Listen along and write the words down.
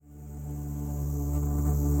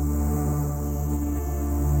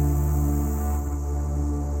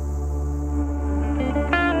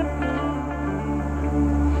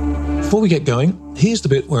Before we get going, here's the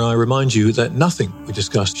bit where I remind you that nothing we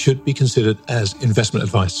discussed should be considered as investment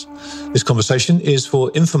advice. This conversation is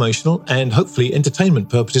for informational and hopefully entertainment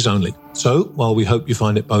purposes only. So, while we hope you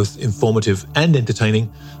find it both informative and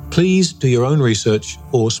entertaining, please do your own research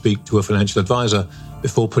or speak to a financial advisor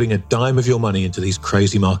before putting a dime of your money into these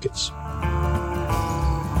crazy markets.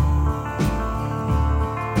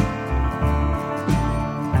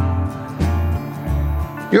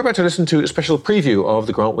 You're about to listen to a special preview of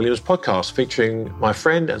the Grant Williams podcast featuring my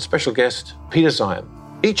friend and special guest, Peter Zeihan.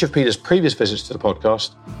 Each of Peter's previous visits to the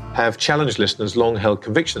podcast have challenged listeners' long-held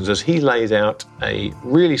convictions as he laid out a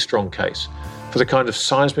really strong case for the kind of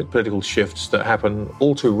seismic political shifts that happen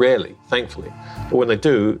all too rarely, thankfully. But when they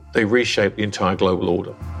do, they reshape the entire global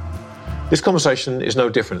order. This conversation is no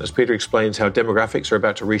different as Peter explains how demographics are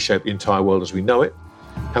about to reshape the entire world as we know it,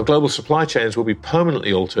 how global supply chains will be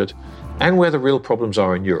permanently altered, and where the real problems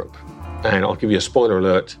are in Europe. And I'll give you a spoiler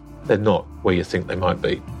alert, they're not where you think they might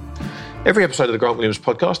be. Every episode of the Grant Williams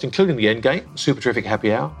podcast, including The Endgame, Super Terrific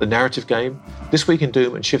Happy Hour, The Narrative Game, This Week in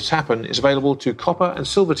Doom, and Shifts Happen, is available to Copper and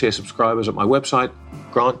Silver tier subscribers at my website,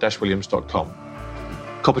 grant-williams.com.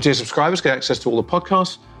 Copper tier subscribers get access to all the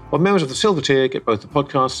podcasts, while members of the Silver tier get both the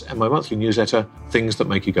podcasts and my monthly newsletter, Things That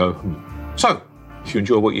Make You Go, So, if you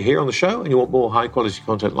enjoy what you hear on the show and you want more high-quality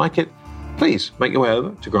content like it, please make your way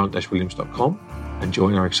over to grant-williams.com and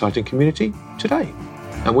join our exciting community today.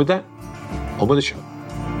 And with that, on with the show.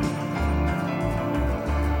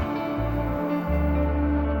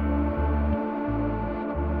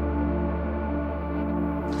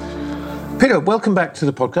 Peter, welcome back to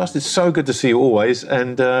the podcast. It's so good to see you always,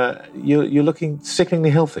 and you're looking sickeningly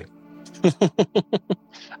healthy. I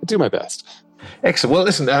do my best. Excellent. Well,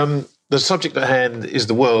 listen, the subject at hand is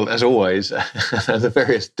the world, as always, and the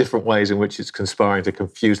various different ways in which it's conspiring to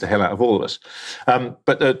confuse the hell out of all of us.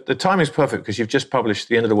 But the timing is perfect because you've just published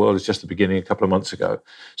The End of the World is Just the Beginning a couple of months ago.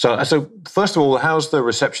 So first of all, how's the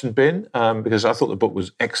reception been? Because I thought the book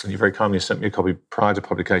was excellent. You very kindly sent me a copy prior to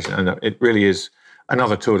publication, and it really is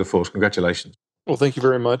another tour de force. Congratulations. Well, thank you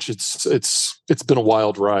very much. It's been a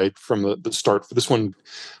wild ride from the start. For this one,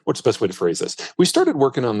 what's the best way to phrase this? We started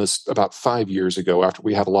working on this about 5 years ago after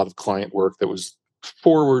we had a lot of client work that was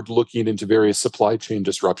forward-looking into various supply chain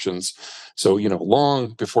disruptions. So,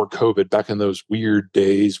 long before COVID, back in those weird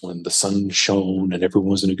days when the sun shone and everyone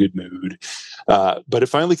was in a good mood. But it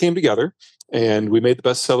finally came together. And we made the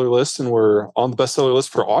bestseller list, and we're on the bestseller list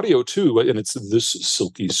for audio too. And it's this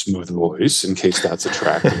silky smooth voice, in case that's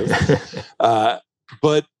attractive.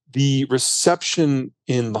 But the reception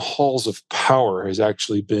in the halls of power has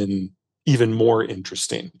actually been even more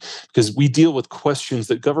interesting because we deal with questions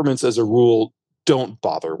that governments, as a rule, don't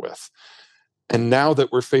bother with. And now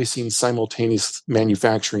that we're facing simultaneous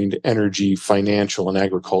manufacturing, energy, financial, and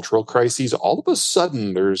agricultural crises, all of a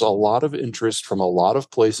sudden there's a lot of interest from a lot of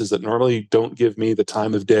places that normally don't give me the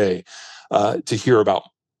time of day to hear about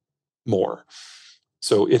more.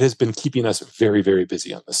 So it has been keeping us very, very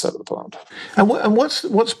busy on this side of the pond. And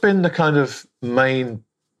what's been the kind of main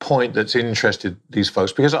point that's interested these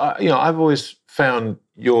folks? Because I've always found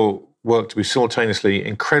your work to be simultaneously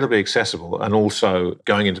incredibly accessible and also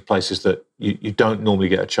going into places that you don't normally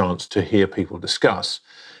get a chance to hear people discuss.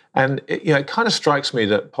 And it kind of strikes me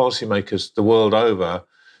that policymakers the world over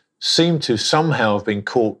seem to somehow have been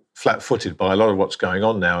caught flat-footed by a lot of what's going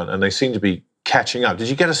on now, and they seem to be catching up. Did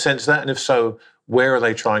you get a sense of that? And if so, where are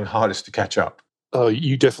they trying hardest to catch up?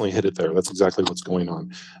 You definitely hit it there. That's exactly what's going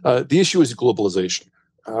on. The issue is globalization.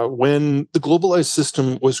 When the globalized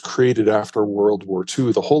system was created after World War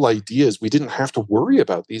II, the whole idea is we didn't have to worry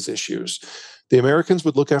about these issues. The Americans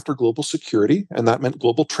would look after global security, and that meant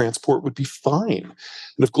global transport would be fine.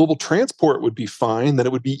 And if global transport would be fine, then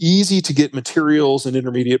it would be easy to get materials and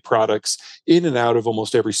intermediate products in and out of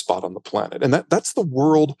almost every spot on the planet. And that's the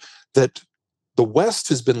world that the West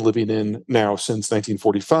has been living in now since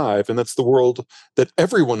 1945, and that's the world that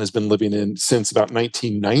everyone has been living in since about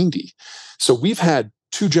 1990. So we've had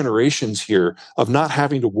 2 generations here of not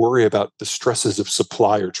having to worry about the stresses of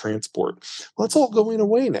supply or transport. Well, it's all going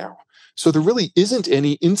away now. So there really isn't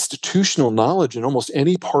any institutional knowledge in almost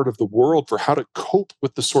any part of the world for how to cope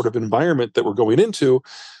with the sort of environment that we're going into,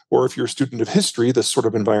 or if you're a student of history, the sort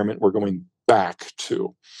of environment we're going back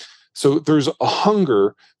to. So there's a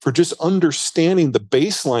hunger for just understanding the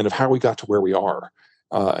baseline of how we got to where we are.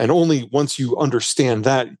 And only once you understand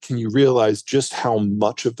that can you realize just how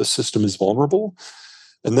much of the system is vulnerable.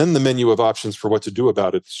 And then the menu of options for what to do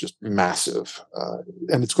about it is just massive.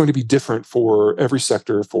 And it's going to be different for every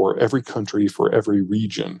sector, for every country, for every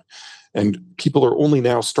region. And people are only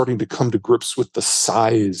now starting to come to grips with the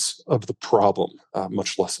size of the problem,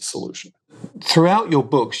 much less a solution. Throughout your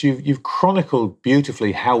books, you've chronicled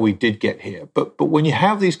beautifully how we did get here. But when you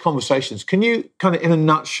have these conversations, can you kind of, in a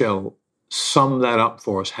nutshell, sum that up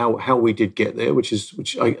for us? How we did get there, which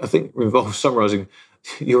I think involves summarising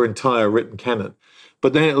your entire written canon.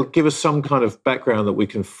 But then it'll give us some kind of background that we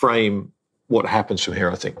can frame what happens from here,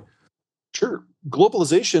 I think. Sure.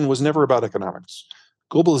 Globalization was never about economics.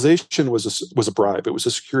 Globalization was a bribe. It was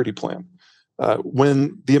a security plan.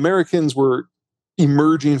 When the Americans were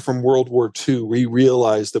emerging from World War II, we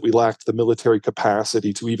realized that we lacked the military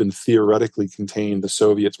capacity to even theoretically contain the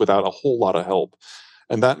Soviets without a whole lot of help.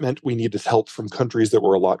 And that meant we needed help from countries that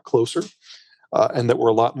were a lot closer and that were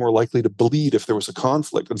a lot more likely to bleed if there was a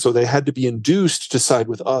conflict. And so they had to be induced to side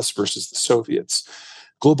with us versus the Soviets.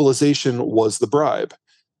 Globalization was the bribe.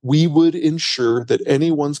 We would ensure that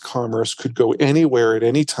anyone's commerce could go anywhere at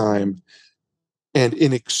any time. And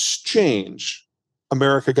in exchange,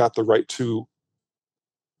 America got the right to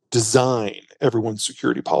design everyone's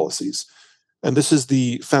security policies. And this is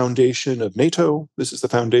the foundation of NATO. This is the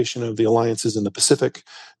foundation of the alliances in the Pacific.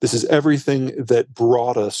 This is everything that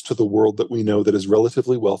brought us to the world that we know that is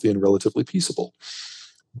relatively wealthy and relatively peaceable.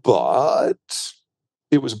 But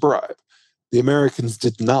it was a bribe. The Americans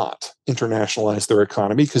did not internationalize their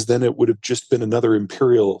economy because then it would have just been another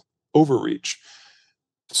imperial overreach.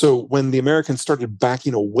 So when the Americans started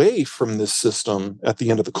backing away from this system at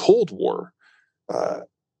the end of the Cold War,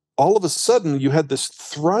 all of a sudden you had this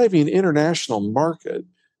thriving international market,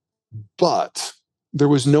 but there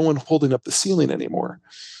was no one holding up the ceiling anymore.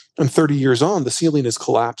 And 30 years on, the ceiling is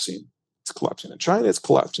collapsing. It's collapsing in China. It's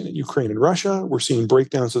collapsing in Ukraine and Russia. We're seeing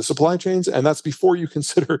breakdowns of the supply chains. And that's before you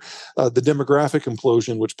consider the demographic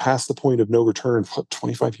implosion, which passed the point of no return,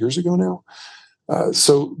 25 years ago now?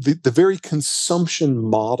 So the very consumption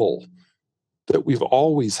model that we've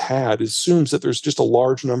always had assumes that there's just a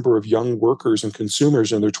large number of young workers and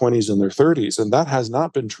consumers in their 20s and their 30s. And that has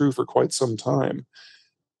not been true for quite some time.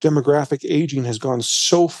 Demographic aging has gone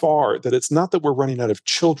so far that it's not that we're running out of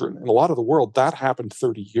children. In a lot of the world, that happened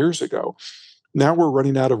 30 years ago. Now we're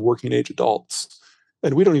running out of working age adults.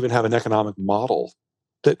 And we don't even have an economic model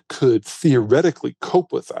that could theoretically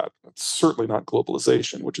cope with that. It's certainly not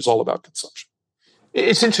globalization, which is all about consumption.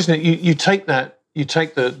 It's interesting that you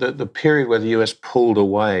take the period where the US pulled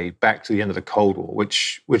away back to the end of the Cold War,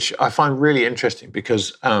 which I find really interesting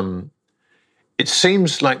because it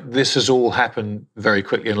seems like this has all happened very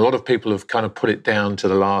quickly, and a lot of people have kind of put it down to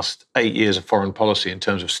the last 8 years of foreign policy in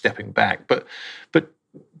terms of stepping back. But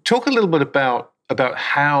talk a little bit about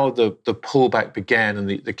how the pullback began and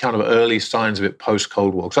the kind of early signs of it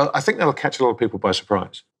post-Cold War, because I think that'll catch a lot of people by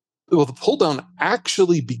surprise. Well, the pull down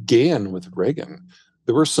actually began with Reagan.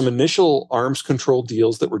 There were some initial arms control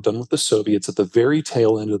deals that were done with the Soviets at the very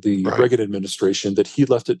tail end of the Reagan administration that he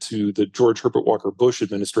left it to the George Herbert Walker Bush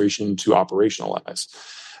administration to operationalize.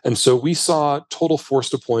 And so we saw total force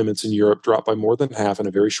deployments in Europe drop by more than half in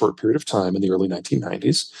a very short period of time in the early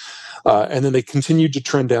 1990s. And then they continued to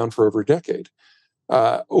trend down for over a decade.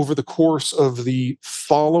 Over the course of the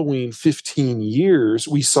following 15 years,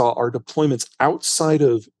 we saw our deployments outside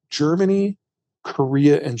of Germany,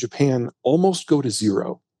 Korea, and Japan almost go to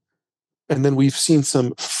zero. And then we've seen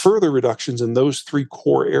some further reductions in those three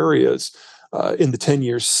core areas in the 10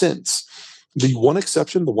 years since. The one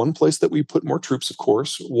exception, the one place that we put more troops, of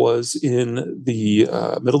course, was in the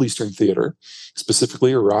Middle Eastern theater,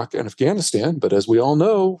 specifically Iraq and Afghanistan. But as we all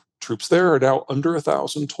know, troops there are now under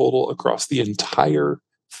 1,000 total across the entire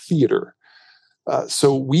theater.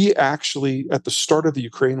 So we actually, at the start of the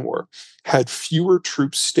Ukraine war, had fewer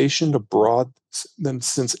troops stationed abroad than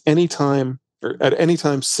since any time, or at any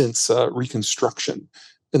time since Reconstruction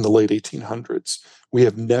in the late 1800s. We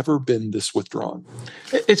have never been this withdrawn.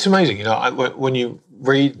 It's amazing, when you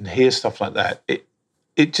read and hear stuff like that,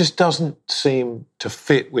 it just doesn't seem to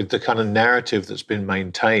fit with the kind of narrative that's been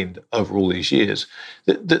maintained over all these years.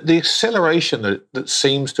 The acceleration that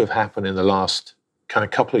seems to have happened in the last kind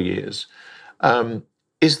of couple of years,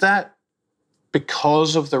 is that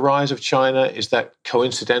because of the rise of China? Is that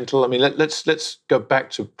coincidental? I mean, let's go back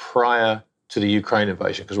to prior to the Ukraine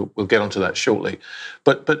invasion, because we'll get onto that shortly.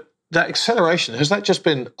 But that acceleration, has that just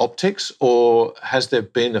been optics, or has there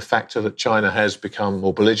been a factor that China has become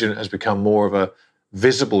more belligerent, has become more of a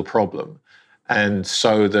visible problem, and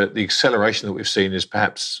so the acceleration that we've seen is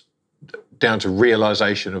perhaps down to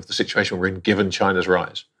realization of the situation we're in, given China's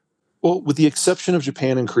rise? Well, with the exception of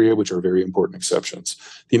Japan and Korea, which are very important exceptions,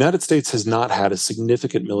 the United States has not had a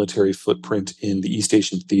significant military footprint in the East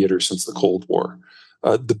Asian theater since the Cold War.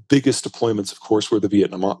 The biggest deployments, of course, were the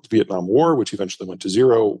Vietnam War, which eventually went to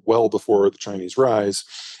zero well before the Chinese rise,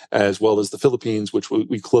 as well as the Philippines, which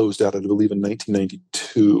we closed out, I believe, in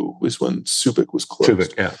 1992 was when Subic was closed.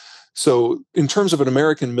 Subic, yeah. So in terms of an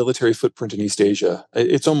American military footprint in East Asia,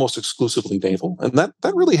 it's almost exclusively naval. And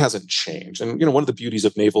that really hasn't changed. And, one of the beauties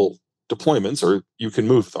of naval deployments are you can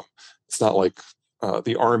move them. It's not like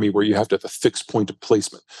the Army where you have to have a fixed point of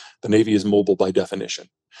placement. The Navy is mobile by definition.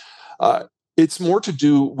 It's more to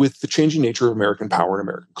do with the changing nature of American power and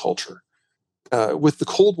American culture. With the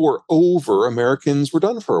Cold War over, Americans were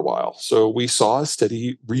done for a while. So we saw a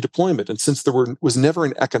steady redeployment. And since there was never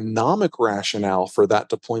an economic rationale for that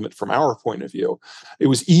deployment from our point of view, it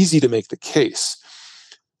was easy to make the case.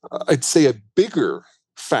 I'd say a bigger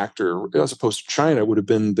factor, as opposed to China, would have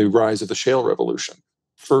been the rise of the shale revolution.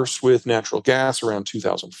 First with natural gas around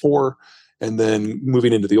 2004, and then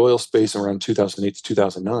moving into the oil space around 2008 to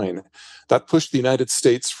 2009. That pushed the United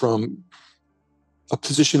States from a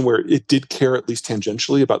position where it did care at least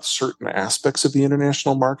tangentially about certain aspects of the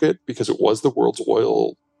international market because it was the world's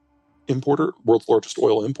largest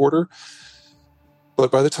oil importer.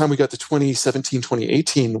 But by the time we got to 2017,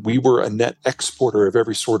 2018, we were a net exporter of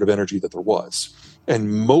every sort of energy that there was. And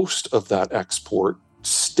most of that export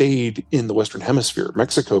stayed in the Western Hemisphere.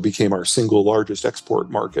 Mexico became our single largest export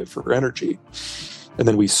market for energy. And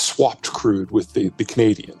then we swapped crude with the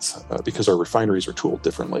Canadians because our refineries are tooled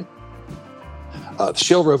differently. The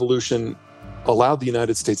shale revolution allowed the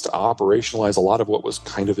United States to operationalize a lot of what was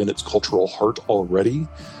kind of in its cultural heart already,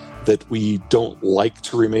 that we don't like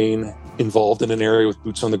to remain involved in an area with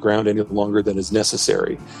boots on the ground any longer than is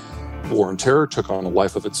necessary. War on Terror took on a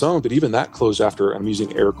life of its own, but even that closed after, I'm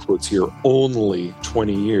using air quotes here, only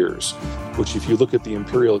 20 years, which if you look at the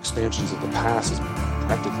imperial expansions of the past is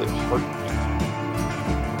practically a heartbeat.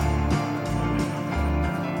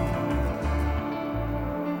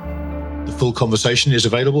 Full conversation is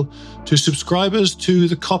available to subscribers to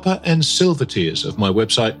the copper and silver tiers of my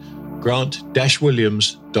website,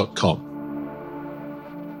 grant-williams.com.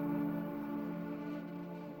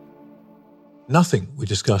 Nothing we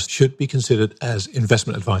discussed should be considered as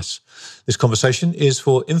investment advice. This conversation is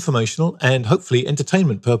for informational and hopefully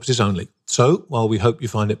entertainment purposes only. So, while we hope you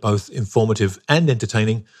find it both informative and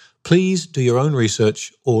entertaining, please do your own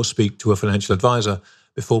research or speak to a financial advisor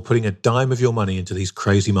before putting a dime of your money into these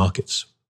crazy markets.